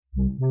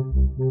Hello,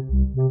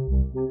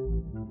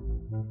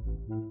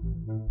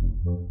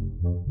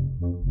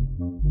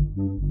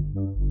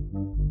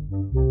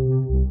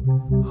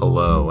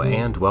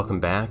 and welcome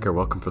back, or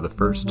welcome for the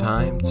first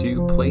time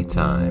to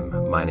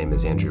Playtime. My name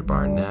is Andrew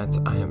Barnett.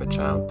 I am a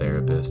child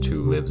therapist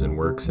who lives and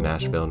works in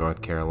Asheville,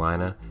 North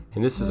Carolina,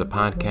 and this is a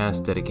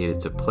podcast dedicated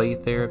to play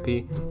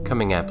therapy,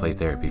 coming at play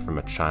therapy from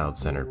a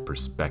child-centered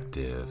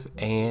perspective.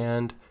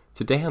 And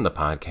today on the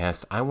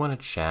podcast, I want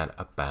to chat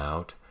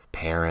about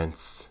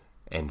parents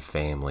and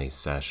family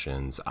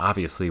sessions.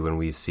 Obviously, when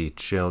we see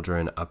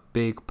children, a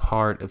big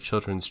part of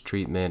children's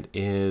treatment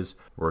is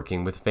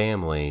working with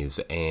families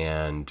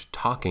and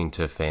talking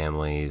to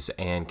families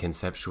and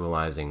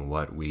conceptualizing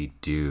what we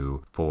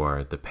do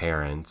for the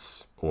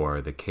parents or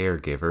the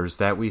caregivers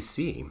that we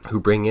see who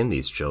bring in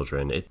these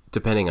children.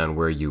 Depending on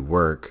where you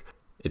work,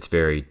 it's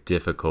very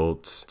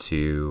difficult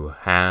to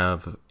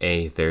have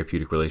a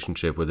therapeutic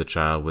relationship with a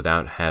child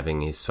without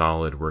having a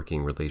solid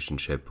working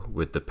relationship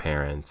with the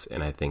parents.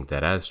 And I think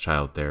that as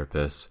child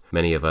therapists,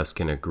 many of us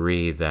can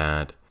agree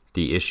that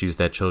the issues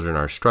that children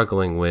are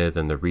struggling with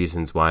and the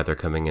reasons why they're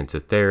coming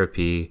into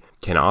therapy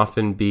can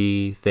often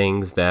be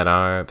things that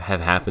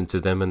have happened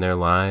to them in their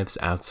lives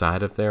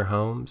outside of their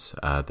homes.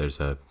 There's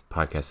a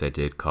podcast I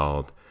did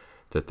called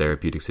The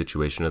Therapeutic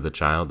Situation of the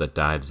Child that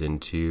dives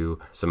into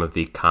some of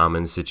the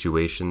common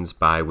situations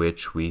by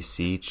which we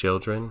see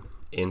children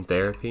in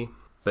therapy.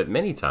 But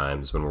many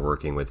times when we're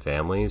working with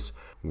families,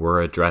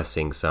 we're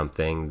addressing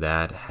something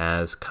that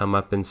has come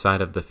up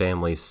inside of the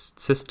family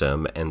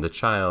system, and the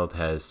child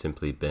has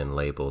simply been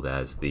labeled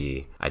as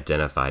the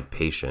identified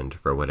patient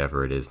for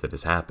whatever it is that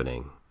is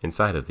happening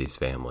inside of these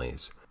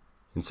families.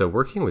 And so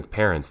working with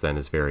parents then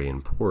is very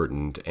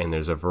important, and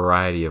there's a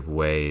variety of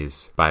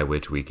ways by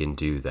which we can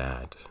do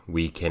that.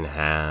 We can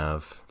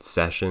have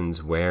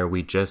sessions where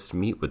we just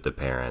meet with the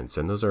parents,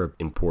 and those are an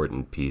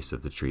important piece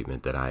of the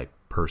treatment that I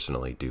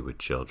personally do with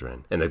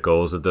children. And the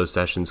goals of those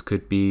sessions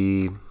could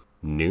be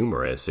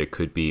numerous. It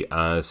could be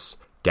us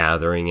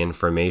gathering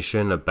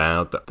information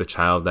about the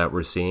child that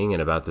we're seeing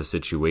and about the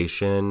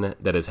situation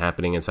that is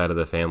happening inside of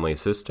the family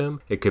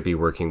system. It could be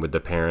working with the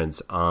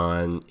parents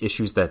on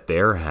issues that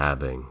they're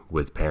having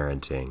with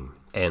parenting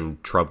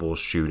and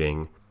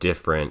troubleshooting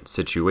different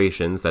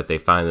situations that they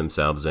find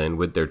themselves in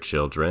with their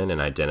children and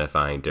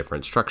identifying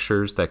different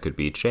structures that could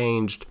be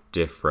changed,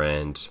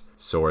 different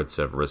sorts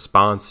of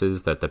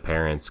responses that the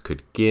parents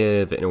could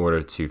give in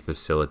order to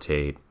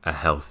facilitate a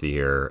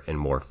healthier and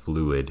more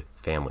fluid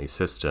family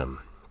system.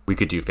 We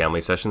could do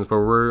family sessions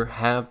where we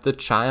have the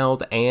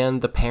child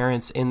and the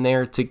parents in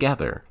there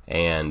together.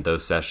 And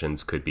those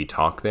sessions could be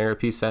talk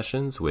therapy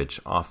sessions, which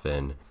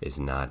often is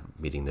not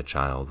meeting the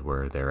child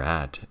where they're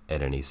at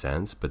any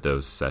sense. But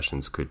those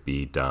sessions could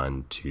be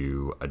done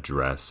to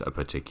address a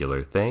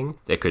particular thing.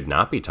 It could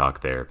not be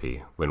talk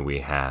therapy when we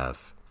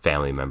have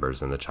family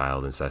members and the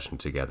child in session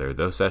together.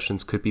 Those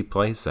sessions could be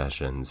play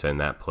sessions, and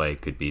that play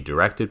could be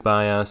directed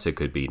by us. It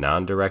could be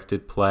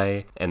non-directed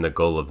play. And the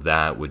goal of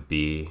that would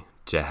be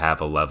to have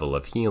a level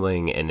of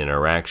healing and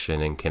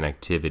interaction and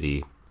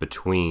connectivity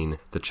between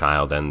the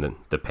child and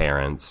the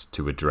parents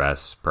to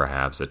address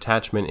perhaps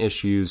attachment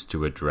issues,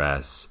 to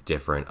address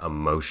different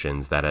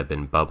emotions that have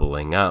been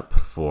bubbling up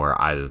for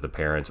either the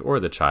parents or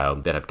the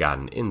child that have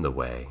gotten in the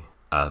way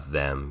of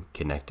them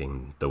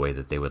connecting the way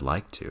that they would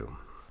like to.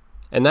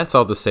 And that's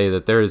all to say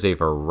that there is a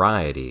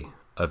variety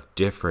of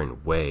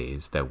different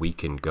ways that we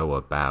can go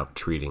about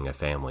treating a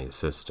family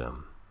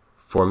system.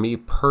 For me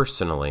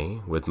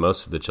personally, with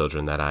most of the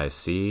children that I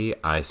see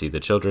the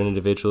children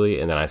individually,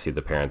 and then I see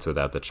the parents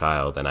without the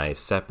child, and I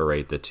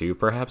separate the two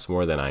perhaps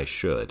more than I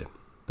should.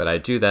 But I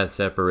do that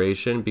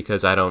separation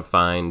because I don't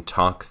find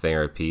talk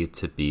therapy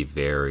to be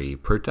very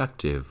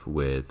productive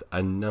with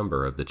a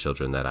number of the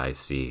children that I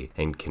see,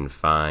 and can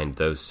find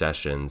those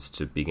sessions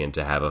to begin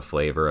to have a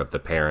flavor of the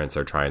parents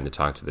are trying to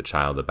talk to the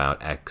child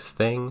about X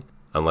thing,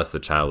 unless the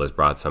child has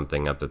brought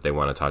something up that they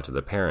want to talk to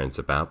the parents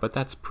about, but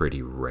that's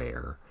pretty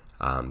rare.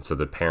 So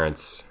the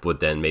parents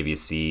would then maybe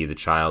see the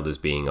child as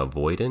being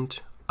avoidant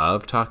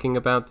of talking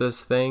about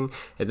this thing,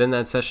 and then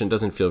that session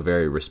doesn't feel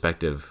very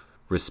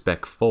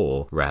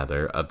respectful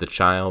of the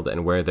child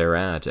and where they're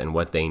at and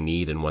what they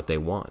need and what they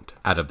want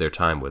out of their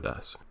time with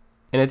us.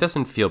 And it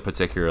doesn't feel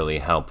particularly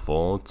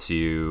helpful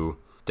to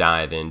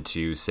dive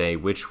into, say,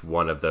 which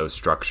one of those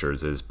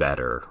structures is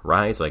better,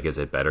 right? Like, is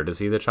it better to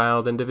see the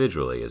child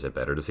individually? Is it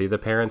better to see the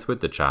parents with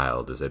the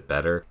child? Is it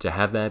better to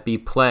have that be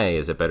play?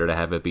 Is it better to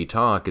have it be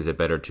talk? Is it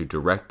better to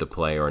direct the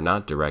play or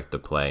not direct the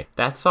play?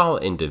 That's all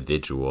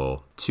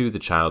individual to the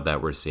child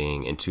that we're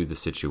seeing and to the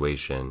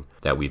situation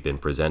that we've been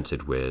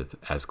presented with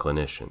as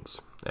clinicians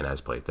and as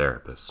play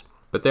therapists.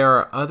 But there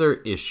are other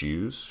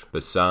issues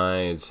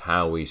besides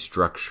how we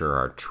structure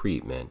our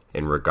treatment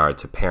in regard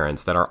to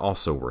parents that are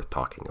also worth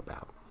talking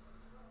about.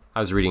 I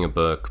was reading a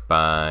book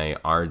by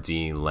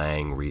R.D.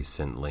 Laing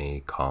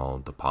recently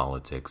called The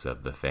Politics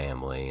of the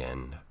Family,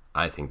 and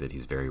I think that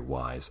he's very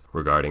wise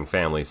regarding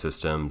family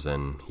systems,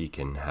 and he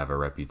can have a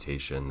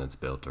reputation that's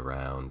built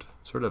around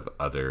sort of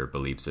other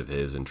beliefs of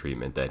his and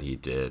treatment that he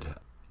did.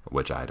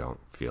 which I don't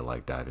feel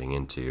like diving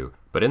into.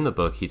 But in the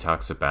book, he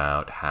talks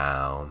about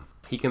how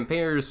he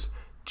compares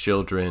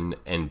children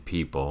and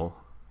people.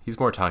 He's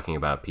more talking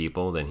about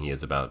people than he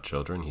is about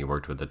children. He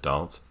worked with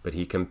adults. But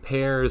he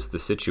compares the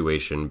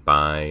situation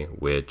by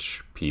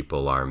which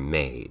people are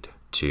made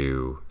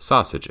to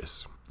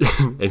sausages.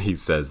 And he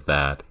says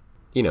that,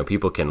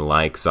 people can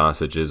like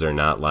sausages or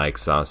not like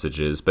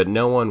sausages, but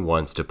no one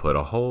wants to put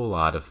a whole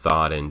lot of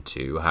thought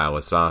into how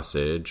a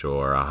sausage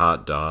or a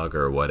hot dog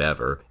or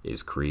whatever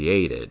is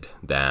created.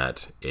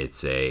 That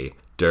it's a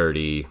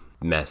dirty,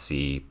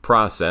 messy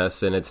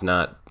process, and it's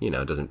not,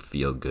 doesn't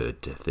feel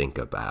good to think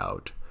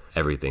about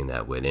everything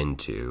that went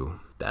into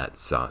that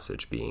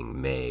sausage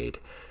being made.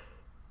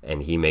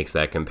 And he makes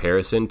that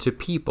comparison to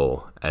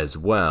people as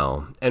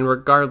well. And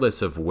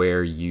regardless of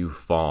where you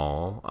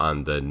fall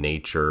on the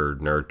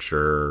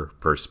nature-nurture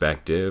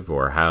perspective,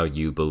 or how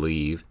you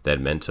believe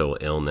that mental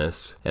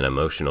illness and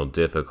emotional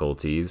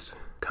difficulties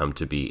come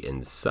to be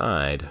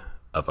inside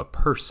of a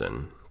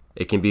person,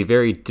 it can be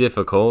very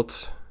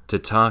difficult to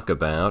talk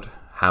about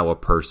how a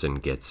person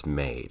gets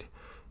made.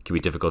 It can be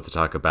difficult to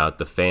talk about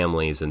the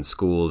families and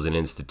schools and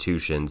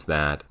institutions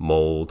that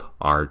mold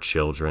our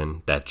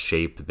children, that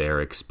shape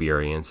their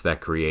experience, that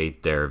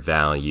create their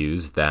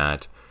values,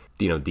 that,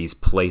 these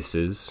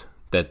places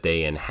that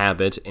they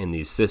inhabit and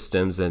these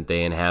systems that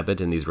they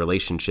inhabit and these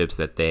relationships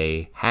that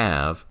they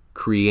have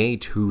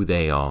create who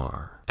they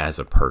are as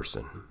a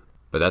person.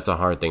 But that's a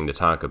hard thing to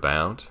talk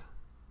about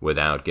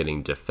without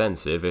getting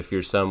defensive if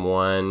you're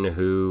someone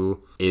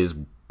who is,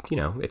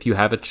 if you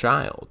have a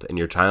child and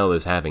your child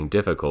is having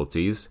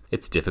difficulties,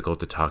 it's difficult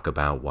to talk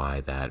about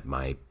why that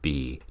might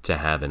be, to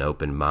have an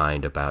open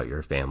mind about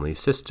your family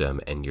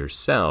system and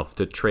yourself,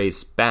 to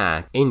trace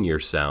back in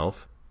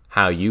yourself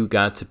how you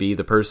got to be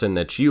the person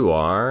that you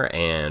are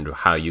and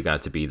how you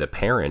got to be the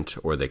parent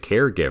or the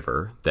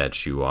caregiver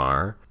that you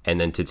are, and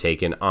then to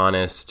take an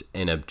honest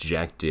and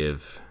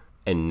objective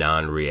and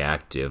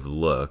non-reactive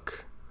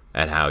look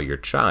at how your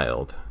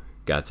child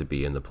got to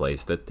be in the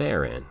place that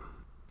they're in.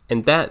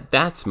 And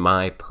that's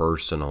my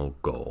personal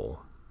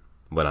goal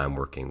when I'm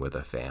working with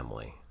a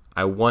family.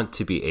 I want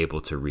to be able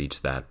to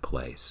reach that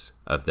place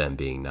of them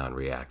being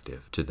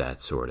non-reactive to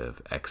that sort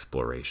of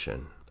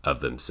exploration of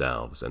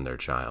themselves and their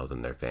child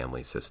and their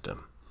family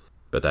system.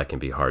 But that can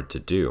be hard to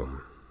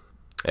do.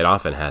 It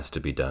often has to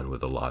be done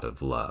with a lot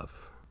of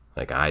love.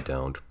 Like, I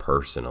don't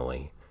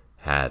personally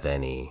have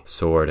any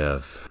sort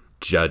of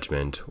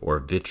judgment or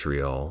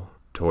vitriol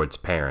towards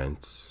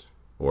parents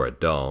or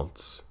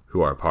adults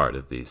who are part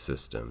of these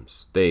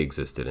systems. They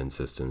existed in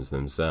systems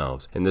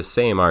themselves. In the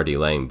same R.D.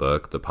 Laing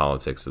book, The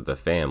Politics of the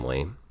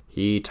Family,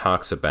 he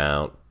talks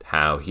about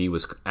how he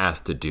was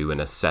asked to do an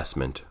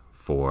assessment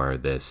for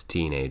this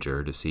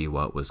teenager to see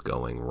what was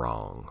going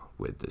wrong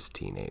with this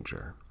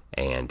teenager.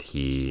 And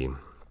he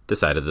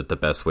decided that the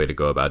best way to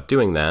go about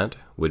doing that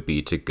would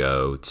be to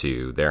go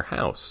to their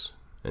house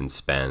and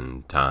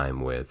spend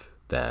time with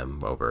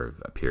them over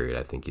a period,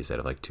 I think he said,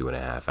 of like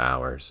 2.5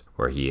 hours,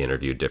 where he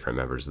interviewed different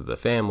members of the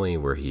family,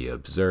 where he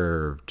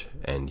observed,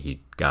 and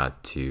he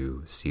got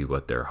to see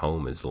what their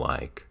home is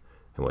like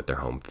and what their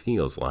home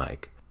feels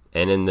like.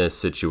 And in this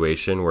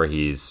situation where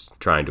he's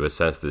trying to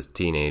assess this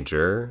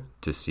teenager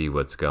to see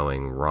what's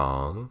going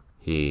wrong,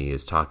 he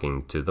is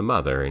talking to the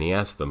mother, and he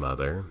asks the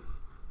mother,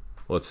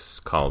 let's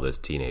call this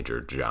teenager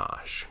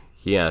Josh.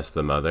 He asks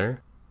the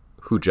mother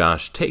who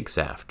Josh takes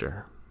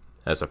after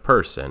as a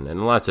person. And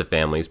in lots of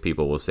families,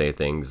 people will say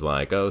things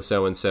like, oh,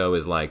 so-and-so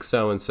is like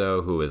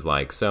so-and-so, who is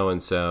like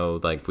so-and-so.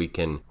 Like, we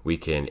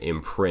can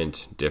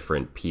imprint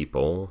different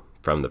people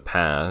from the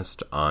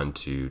past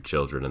onto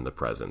children in the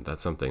present.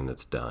 That's something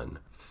that's done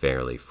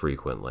fairly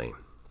frequently.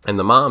 And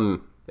the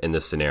mom in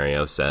this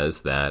scenario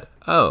says that,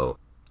 oh,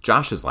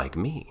 Josh is like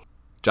me.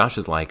 Josh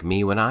is like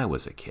me when I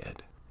was a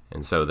kid.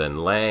 And so then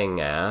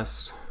Laing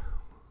asks,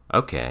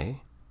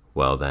 okay,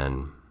 well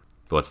then,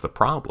 what's the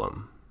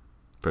problem?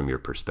 From your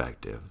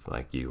perspective,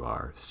 like, you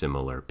are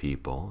similar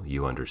people,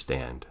 you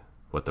understand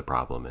what the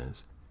problem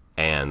is.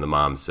 And the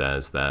mom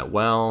says that,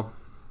 well,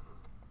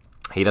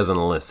 he doesn't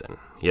listen.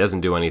 He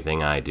doesn't do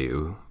anything I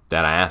do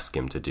that I ask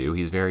him to do.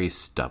 He's very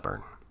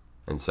stubborn.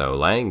 And so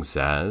Laing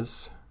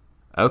says,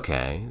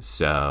 okay,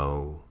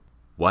 so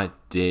what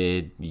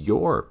did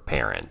your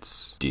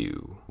parents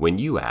do when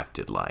you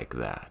acted like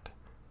that?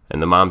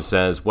 And the mom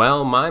says,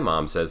 well, my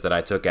mom says that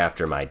I took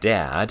after my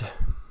dad.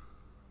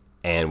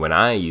 And when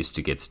I used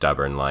to get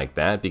stubborn like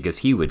that, because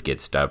he would get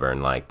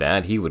stubborn like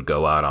that, he would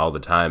go out all the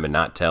time and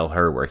not tell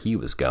her where he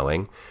was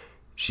going.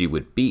 She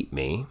would beat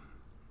me,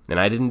 and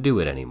I didn't do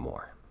it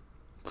anymore.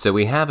 So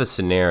we have a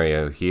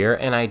scenario here,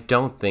 and I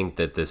don't think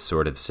that this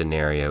sort of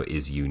scenario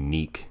is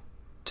unique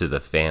to the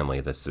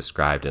family that's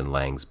described in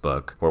Laing's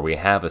book, where we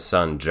have a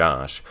son,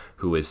 Josh,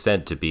 who is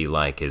said to be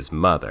like his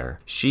mother.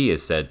 She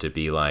is said to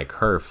be like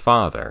her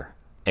father.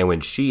 And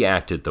when she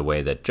acted the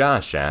way that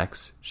Josh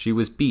acts, she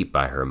was beat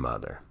by her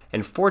mother.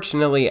 And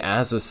fortunately,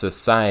 as a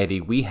society,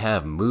 we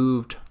have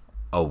moved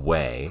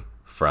away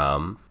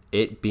from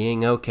it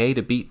being okay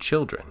to beat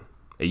children.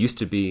 It used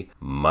to be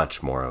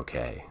much more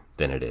okay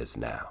than it is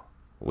now.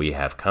 we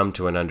have come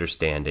to an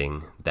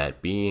understanding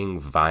that being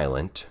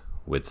violent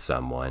with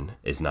someone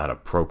is not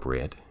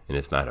appropriate, and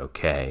it's not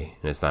okay,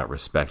 and it's not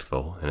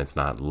respectful, and it's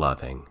not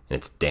loving, and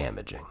it's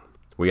damaging.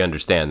 We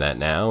understand that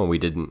now, and we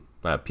didn't,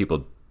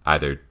 people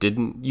either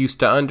didn't used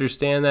to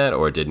understand that,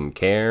 or didn't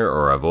care,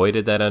 or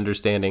avoided that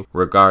understanding.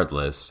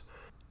 Regardless,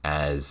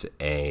 as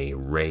a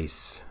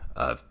race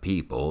of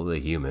people, the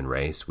human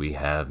race, we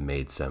have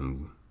made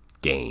some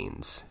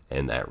gains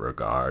in that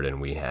regard,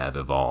 and we have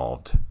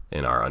evolved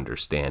in our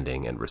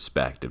understanding and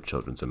respect of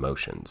children's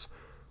emotions,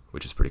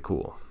 which is pretty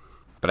cool.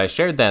 But I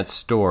shared that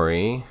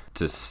story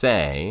to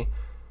say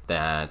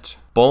that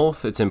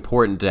both it's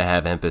important to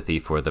have empathy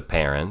for the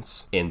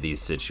parents in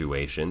these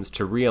situations,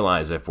 to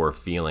realize if we're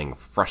feeling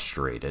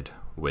frustrated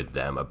with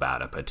them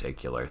about a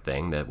particular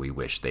thing that we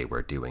wish they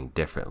were doing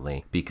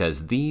differently,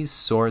 because these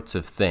sorts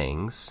of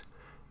things,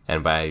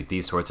 and by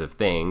these sorts of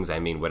things, I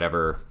mean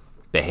whatever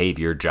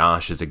behavior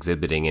Josh is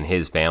exhibiting in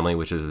his family,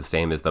 which is the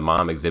same as the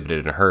mom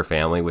exhibited in her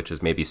family, which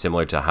is maybe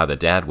similar to how the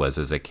dad was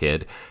as a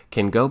kid,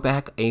 can go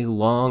back a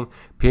long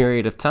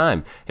period of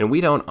time. And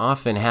we don't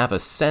often have a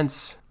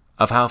sense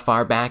of how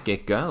far back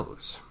it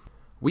goes.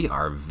 We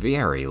are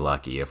very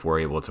lucky if we're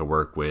able to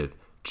work with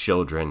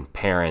children,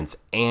 parents,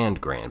 and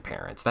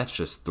grandparents. That's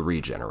just 3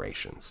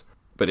 generations.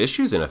 But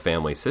issues in a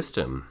family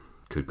system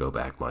could go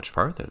back much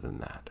farther than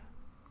that.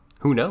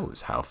 Who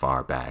knows how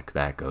far back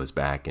that goes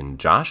back in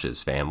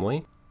Josh's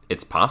family?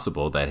 It's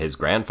possible that his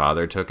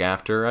grandfather took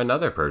after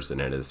another person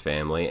in his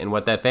family, and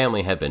what that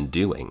family had been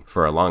doing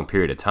for a long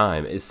period of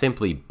time is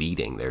simply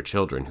beating their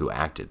children who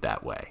acted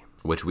that way,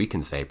 which we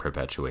can say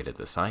perpetuated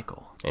the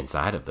cycle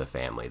inside of the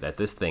family, that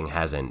this thing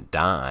hasn't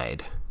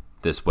died.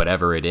 This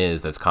whatever it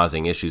is that's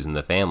causing issues in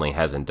the family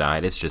hasn't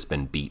died. It's just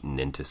been beaten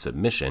into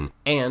submission.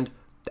 And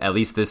at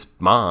least this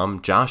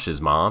mom, Josh's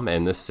mom,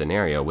 in this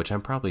scenario, which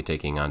I'm probably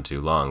taking on too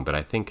long, but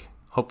I think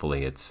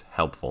hopefully it's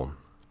helpful.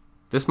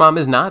 This mom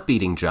is not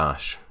beating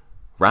Josh,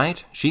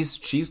 right?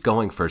 She's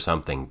going for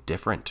something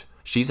different.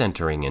 She's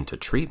entering into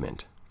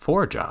treatment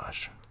for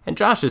Josh. And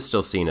Josh is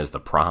still seen as the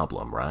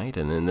problem, right?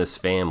 And in this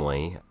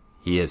family,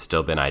 he has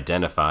still been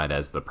identified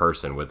as the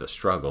person with the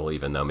struggle,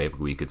 even though maybe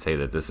we could say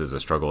that this is a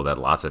struggle that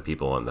lots of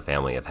people in the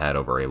family have had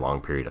over a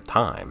long period of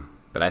time.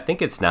 But I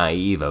think it's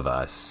naive of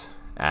us,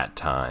 at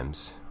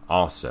times,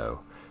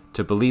 also,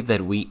 to believe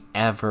that we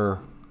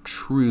ever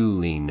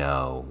truly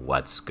know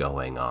what's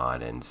going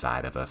on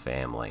inside of a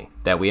family,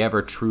 that we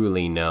ever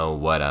truly know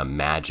what a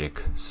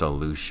magic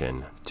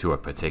solution to a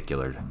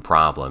particular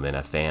problem in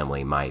a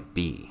family might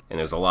be. And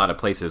there's a lot of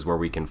places where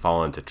we can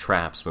fall into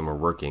traps when we're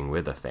working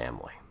with a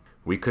family.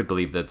 We could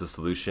believe that the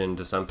solution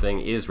to something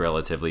is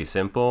relatively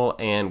simple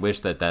and wish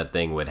that that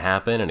thing would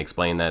happen and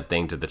explain that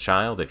thing to the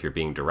child if you're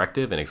being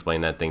directive, and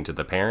explain that thing to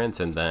the parents,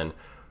 and then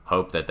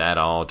hope that that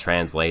all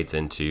translates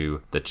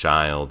into the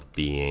child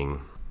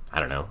being,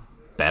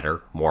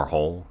 better, more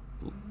whole,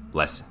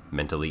 less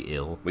mentally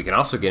ill. We can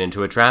also get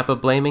into a trap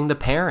of blaming the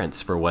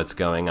parents for what's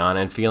going on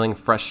and feeling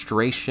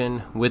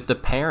frustration with the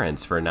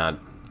parents for not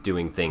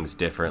doing things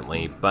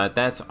differently, but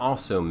that's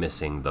also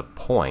missing the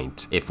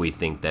point if we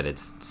think that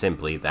it's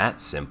simply that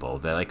simple.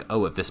 That like,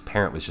 oh, if this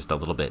parent was just a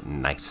little bit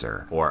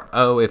nicer, or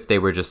oh, if they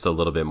were just a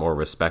little bit more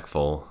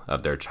respectful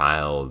of their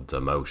child's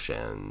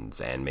emotions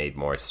and made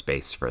more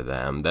space for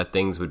them, that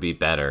things would be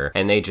better,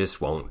 and they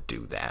just won't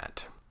do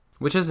that.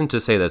 Which isn't to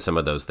say that some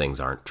of those things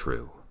aren't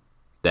true.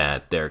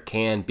 That there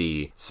can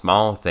be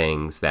small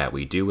things that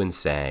we do and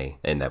say,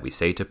 and that we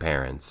say to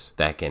parents,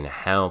 that can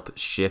help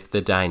shift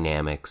the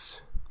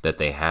dynamics that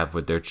they have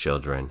with their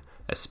children,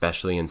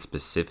 especially in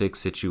specific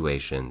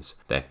situations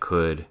that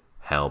could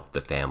help the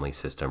family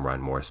system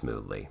run more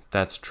smoothly.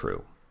 That's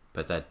true.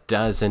 But that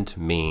doesn't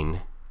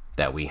mean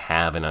that we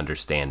have an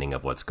understanding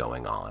of what's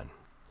going on.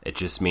 It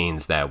just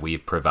means that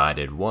we've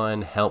provided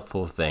one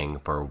helpful thing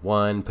for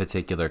one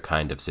particular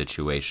kind of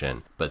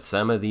situation. But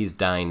some of these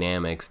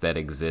dynamics that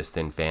exist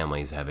in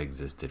families have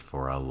existed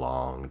for a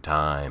long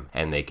time.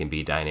 And they can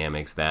be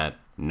dynamics that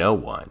no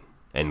one,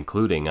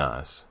 including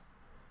us,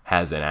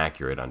 has an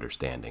accurate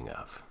understanding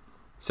of.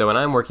 So when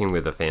I'm working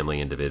with a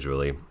family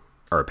individually,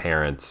 or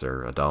parents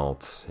or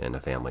adults in a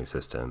family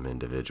system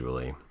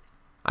individually,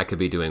 I could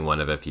be doing one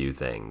of a few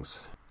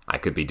things. I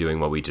could be doing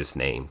what we just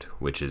named,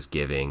 which is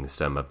giving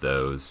some of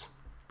those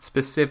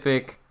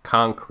specific,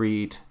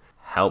 concrete,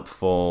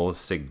 helpful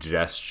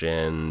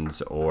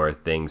suggestions or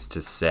things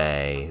to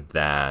say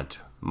that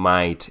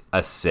might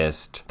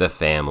assist the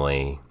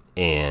family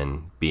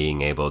in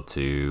being able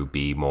to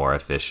be more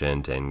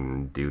efficient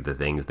and do the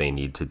things they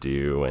need to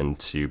do, and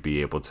to be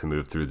able to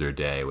move through their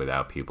day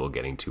without people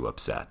getting too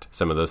upset.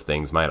 Some of those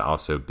things might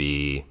also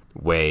be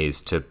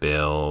ways to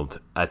build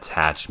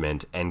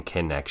attachment and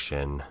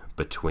connection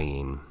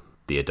between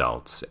the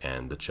adults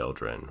and the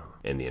children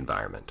in the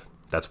environment.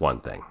 That's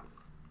one thing.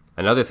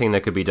 Another thing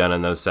that could be done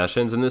in those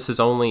sessions, and this is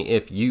only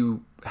if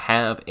you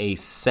have a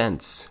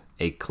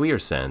clear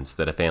sense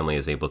that a family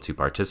is able to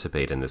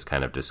participate in this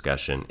kind of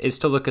discussion, is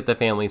to look at the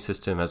family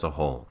system as a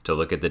whole, to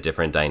look at the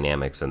different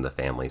dynamics in the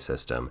family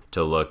system,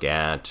 to look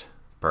at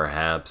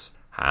perhaps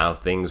how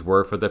things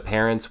were for the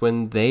parents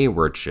when they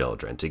were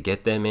children, to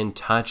get them in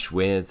touch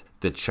with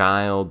the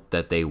child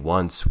that they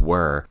once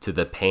were, to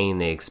the pain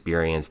they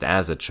experienced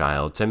as a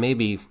child, to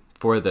maybe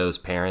for those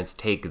parents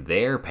take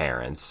their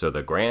parents, so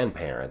the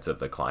grandparents of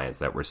the clients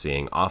that we're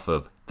seeing, off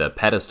of the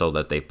pedestal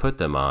that they put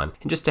them on,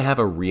 and just to have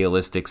a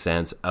realistic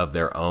sense of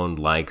their own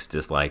likes,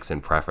 dislikes,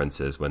 and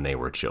preferences when they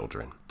were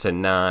children. To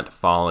not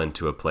fall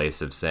into a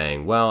place of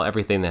saying, well,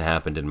 everything that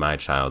happened in my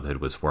childhood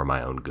was for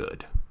my own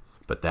good.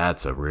 But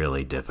that's a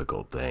really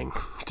difficult thing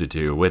to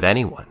do with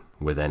anyone.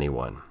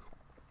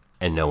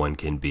 And no one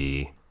can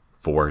be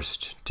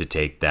forced to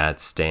take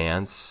that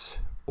stance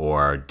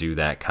or do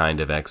that kind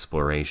of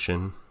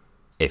exploration.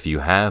 If you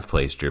have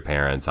placed your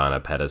parents on a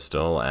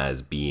pedestal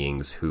as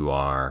beings who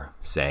are,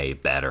 say,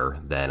 better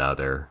than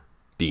other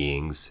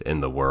beings in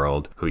the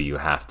world, who you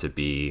have to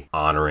be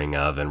honoring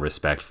of and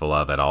respectful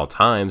of at all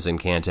times and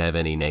can't have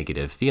any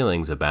negative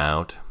feelings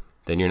about,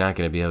 then you're not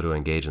going to be able to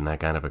engage in that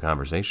kind of a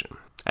conversation.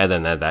 And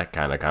then that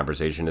kind of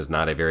conversation is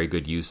not a very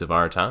good use of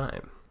our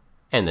time.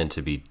 And then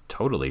to be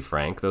totally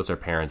frank, those are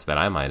parents that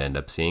I might end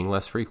up seeing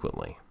less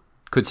frequently.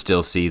 Could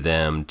still see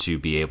them to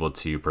be able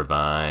to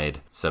provide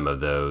some of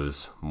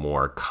those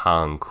more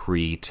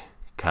concrete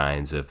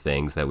kinds of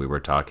things that we were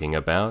talking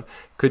about.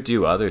 Could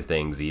do other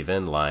things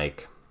even,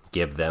 like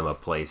give them a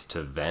place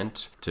to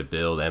vent, to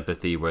build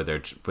empathy with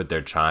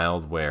their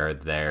child where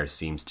there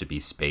seems to be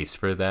space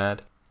for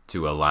that,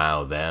 to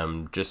allow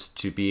them just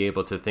to be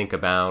able to think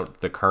about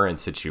the current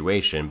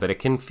situation. But it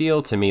can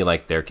feel to me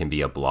like there can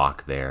be a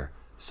block there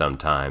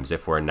sometimes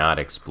if we're not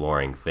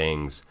exploring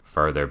things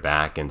further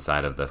back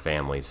inside of the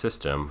family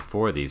system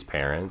for these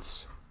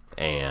parents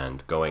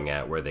and going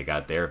at where they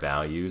got their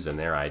values and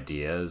their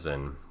ideas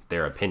and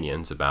their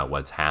opinions about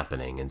what's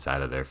happening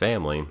inside of their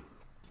family.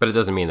 But it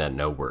doesn't mean that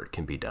no work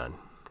can be done.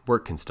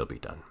 Work can still be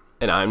done.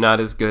 And I'm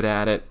not as good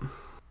at it.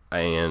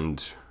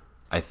 And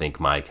I think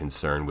my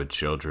concern with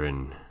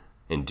children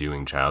in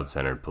doing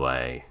child-centered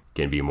play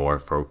can be more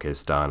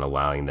focused on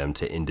allowing them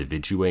to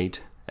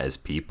individuate as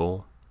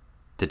people,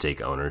 to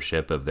take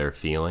ownership of their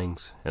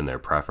feelings and their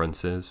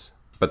preferences.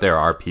 But there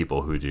are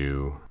people who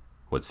do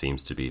what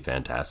seems to be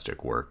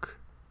fantastic work,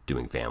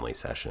 doing family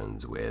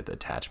sessions with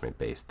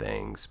attachment-based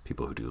things.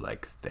 People who do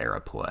like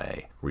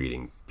theraplay,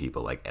 reading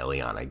people like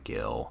Eliana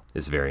Gill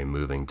is very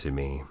moving to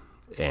me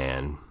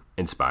and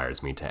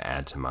inspires me to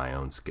add to my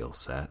own skill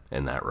set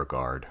in that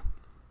regard.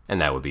 And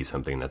that would be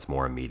something that's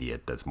more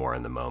immediate, that's more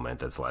in the moment,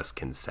 that's less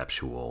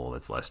conceptual,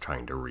 that's less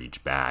trying to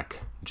reach back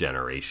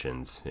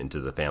generations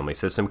into the family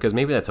system, because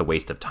maybe that's a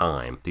waste of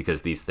time,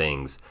 because these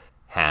things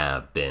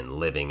have been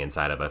living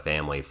inside of a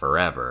family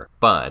forever.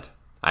 But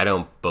I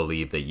don't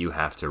believe that you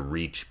have to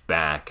reach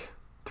back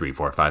 3,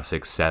 4, 5,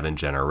 6, 7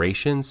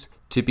 generations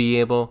to be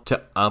able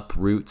to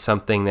uproot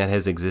something that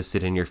has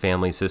existed in your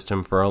family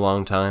system for a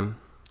long time.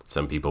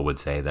 Some people would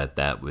say that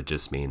that would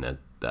just mean that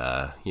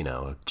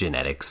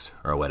genetics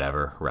or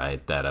whatever,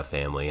 right? That a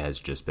family has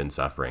just been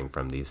suffering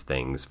from these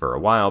things for a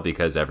while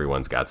because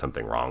everyone's got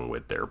something wrong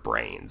with their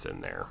brains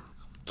and their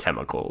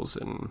chemicals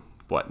and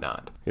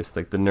whatnot. It's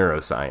like the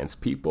neuroscience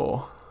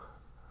people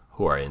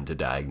who are into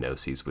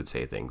diagnoses would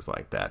say things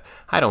like that.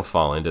 I don't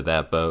fall into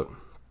that boat.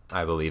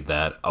 I believe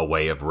that a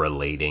way of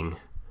relating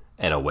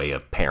and a way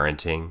of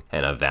parenting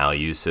and a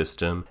value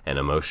system and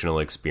emotional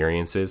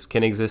experiences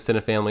can exist in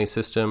a family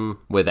system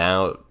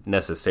without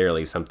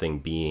necessarily something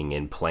being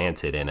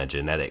implanted in a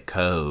genetic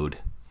code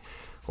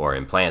or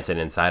implanted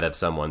inside of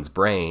someone's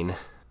brain.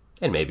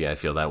 And maybe I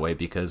feel that way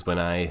because when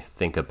I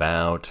think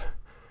about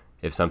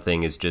if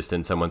something is just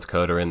in someone's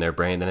code or in their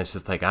brain, then it's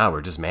just like, we're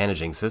just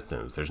managing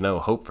systems. There's no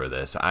hope for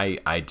this.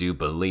 I do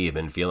believe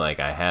and feel like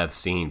I have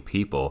seen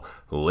people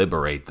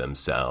liberate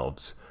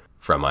themselves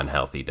from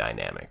unhealthy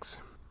dynamics.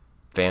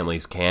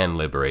 Families can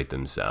liberate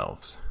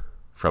themselves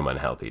from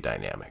unhealthy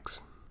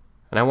dynamics.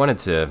 And I wanted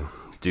to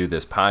do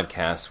this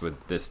podcast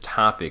with this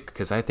topic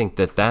because I think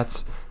that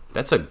that's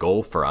a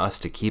goal for us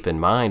to keep in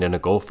mind and a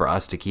goal for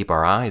us to keep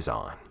our eyes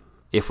on.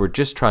 If we're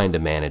just trying to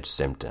manage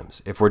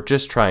symptoms, if we're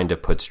just trying to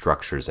put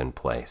structures in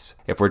place,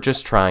 if we're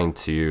just trying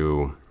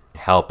to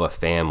help a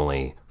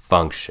family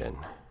function,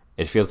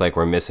 it feels like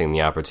we're missing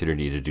the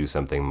opportunity to do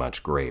something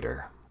much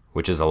greater,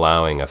 which is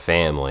allowing a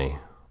family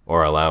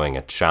or allowing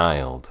a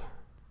child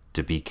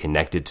to be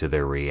connected to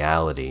their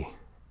reality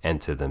and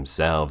to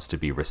themselves, to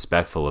be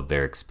respectful of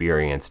their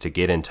experience, to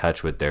get in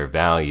touch with their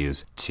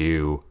values,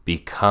 to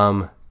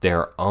become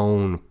their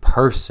own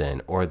person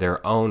or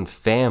their own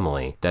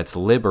family that's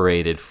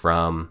liberated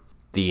from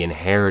the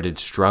inherited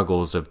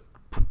struggles of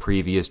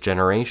previous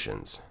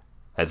generations,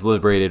 that's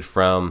liberated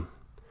from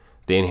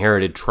the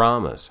inherited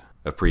traumas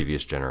of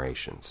previous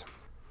generations.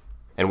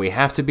 And we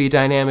have to be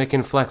dynamic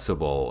and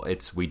flexible.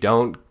 We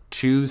don't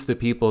choose the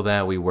people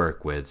that we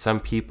work with. Some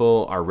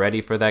people are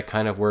ready for that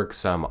kind of work,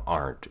 some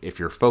aren't. If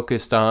you're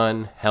focused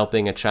on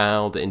helping a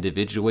child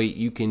individually,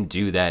 you can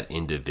do that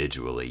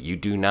individually. You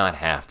do not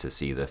have to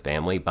see the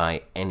family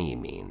by any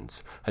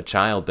means. A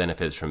child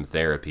benefits from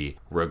therapy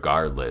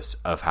regardless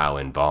of how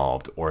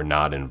involved or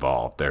not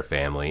involved their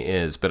family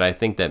is, but I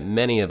think that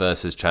many of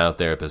us as child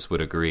therapists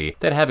would agree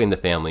that having the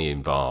family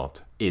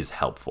involved is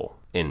helpful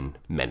in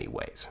many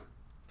ways.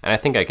 And I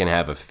think I can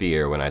have a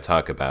fear when I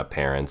talk about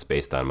parents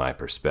based on my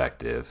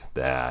perspective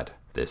that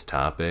this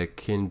topic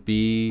can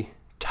be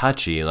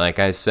touchy. Like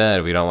I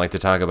said, we don't like to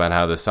talk about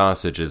how the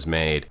sausage is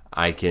made.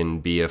 I can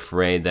be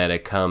afraid that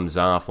it comes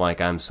off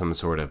like I'm some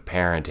sort of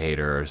parent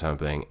hater or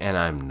something, and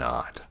I'm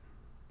not.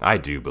 I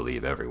do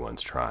believe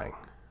everyone's trying,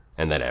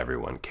 and that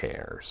everyone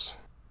cares,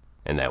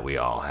 and that we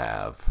all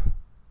have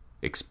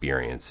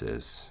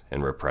experiences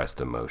and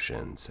repressed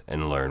emotions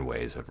and learn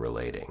ways of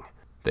relating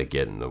that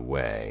get in the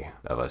way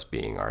of us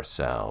being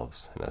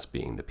ourselves and us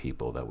being the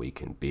people that we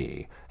can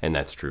be. And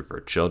that's true for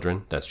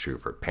children, that's true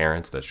for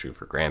parents, that's true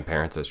for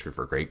grandparents, that's true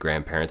for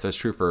great-grandparents, that's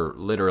true for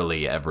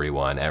literally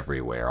everyone,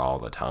 everywhere, all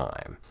the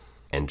time.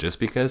 And just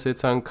because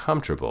it's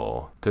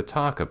uncomfortable to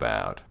talk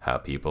about how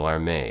people are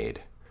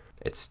made,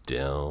 it's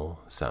still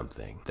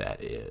something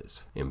that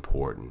is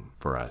important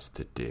for us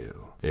to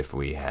do if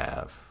we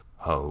have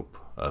hope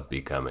of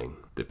becoming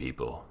the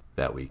people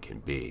that we can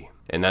be.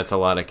 And that's a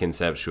lot of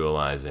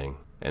conceptualizing.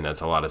 And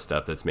that's a lot of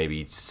stuff that's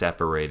maybe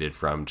separated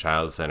from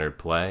child-centered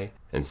play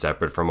and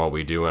separate from what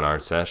we do in our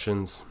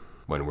sessions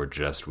when we're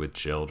just with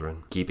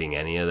children. Keeping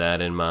any of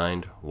that in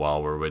mind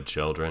while we're with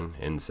children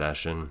in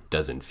session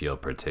doesn't feel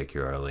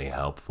particularly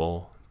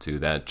helpful to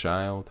that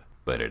child,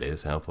 but it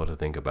is helpful to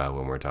think about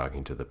when we're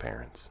talking to the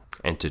parents.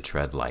 And to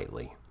tread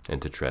lightly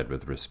and to tread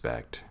with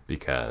respect,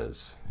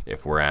 because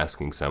if we're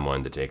asking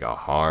someone to take a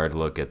hard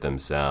look at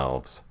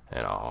themselves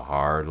and a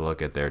hard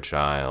look at their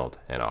child,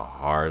 and a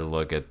hard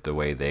look at the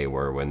way they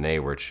were when they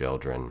were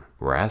children,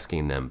 we're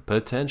asking them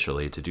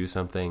potentially to do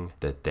something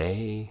that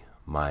they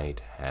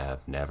might have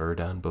never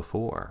done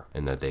before,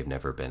 and that they've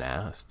never been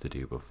asked to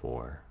do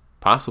before.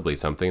 Possibly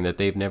something that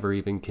they've never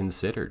even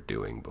considered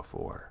doing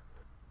before.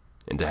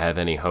 And to have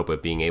any hope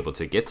of being able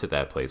to get to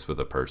that place with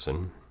a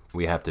person,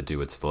 we have to do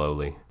it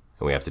slowly,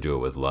 and we have to do it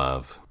with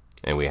love,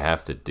 and we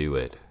have to do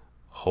it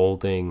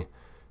holding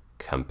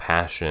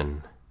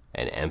compassion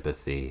and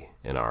empathy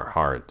in our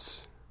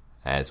hearts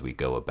as we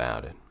go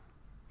about it.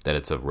 That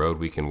it's a road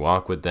we can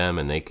walk with them,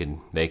 and they can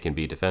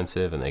be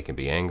defensive, and they can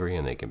be angry,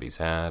 and they can be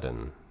sad,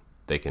 and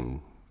they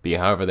can be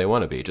however they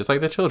want to be. Just like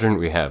the children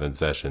we have in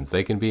sessions,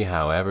 they can be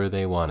however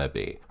they want to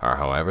be, or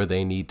however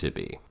they need to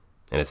be.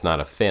 And it's not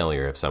a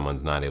failure if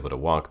someone's not able to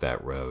walk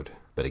that road.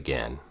 But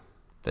again,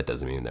 that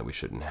doesn't mean that we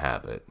shouldn't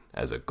have it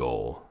as a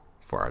goal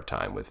for our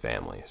time with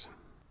families.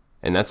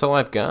 And that's all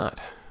I've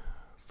got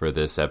for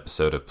this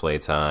episode of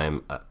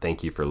Playtime.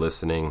 Thank you for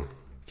listening.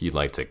 If you'd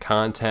like to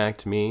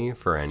contact me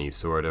for any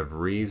sort of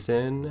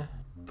reason,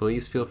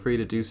 please feel free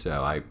to do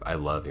so. I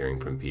love hearing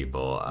from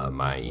people.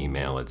 My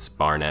email, it's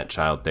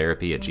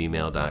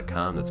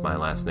barnettchildtherapy@gmail.com. That's my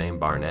last name,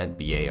 Barnett,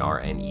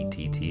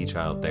 BARNETT,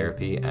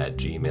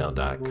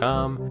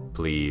 childtherapy@gmail.com.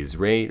 Please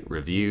rate,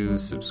 review,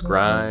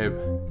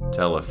 subscribe,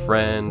 tell a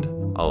friend,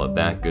 all of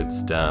that good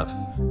stuff.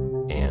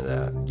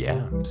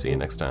 And see you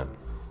next time.